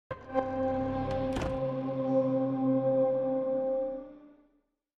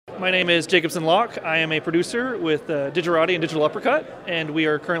My name is Jacobson Locke. I am a producer with Digerati and Digital Uppercut, and we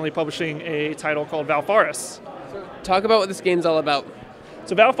are currently publishing a title called Valfaris. Talk about what this game's all about.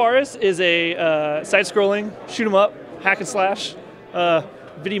 So Valfaris is a side-scrolling, shoot-'em-up, hack-and-slash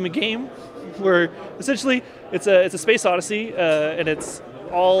video game where essentially it's a space odyssey, and it's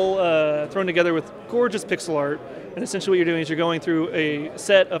all thrown together with gorgeous pixel art. And essentially what you're doing is you're going through a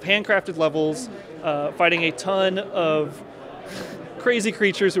set of handcrafted levels, fighting a ton of crazy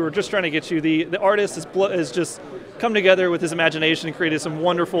creatures who are just trying to get you. The artist has just come together with his imagination and created some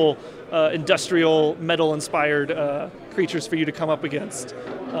wonderful industrial metal-inspired creatures for you to come up against.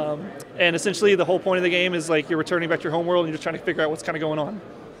 And essentially the whole point of the game is like you're returning back to your homeworld and you're just trying to figure out what's kind of going on.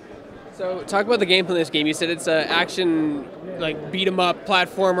 So talk about the gameplay in this game. You said it's an action, like beat 'em up,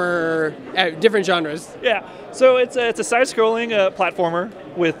 platformer, different genres. Yeah, so it's a side-scrolling platformer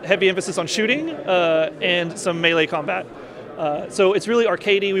with heavy emphasis on shooting and some melee combat. So it's really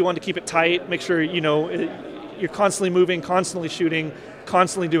arcadey. We wanted to keep it tight, make sure you're constantly moving, constantly shooting,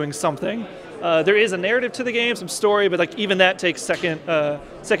 constantly doing something. There is a narrative to the game, some story, but like even that takes second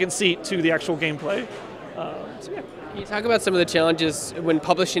seat to the actual gameplay. So yeah. Can you talk about some of the challenges when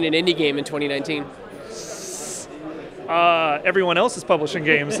publishing an indie game in 2019? Everyone else is publishing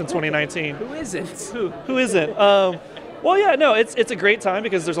games in 2019. Who isn't? Who isn't? Well, yeah, no, it's a great time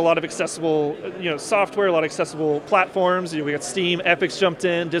because there's a lot of accessible, software, a lot of accessible platforms. We got Steam, Epic's jumped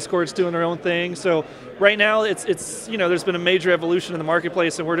in, Discord's doing their own thing. So right now, it's there's been a major evolution in the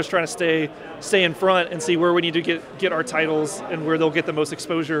marketplace, and we're just trying to stay in front and see where we need to get our titles and where they'll get the most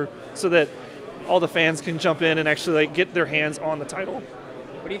exposure, so that all the fans can jump in and actually get their hands on the title.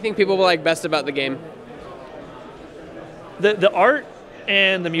 What do you think people will like best about the game? The art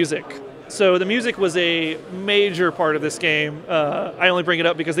and the music. So the music was a major part of this game. I only bring it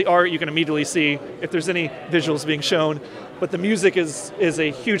up because the art you can immediately see if there's any visuals being shown, but the music is a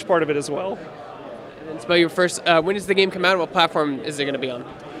huge part of it as well. And it's about your first. When does the game come out? What platform is it going to be on?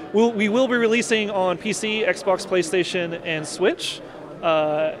 We will be releasing on PC, Xbox, PlayStation, and Switch,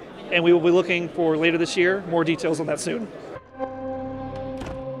 and we will be looking for later this year. More details on that soon.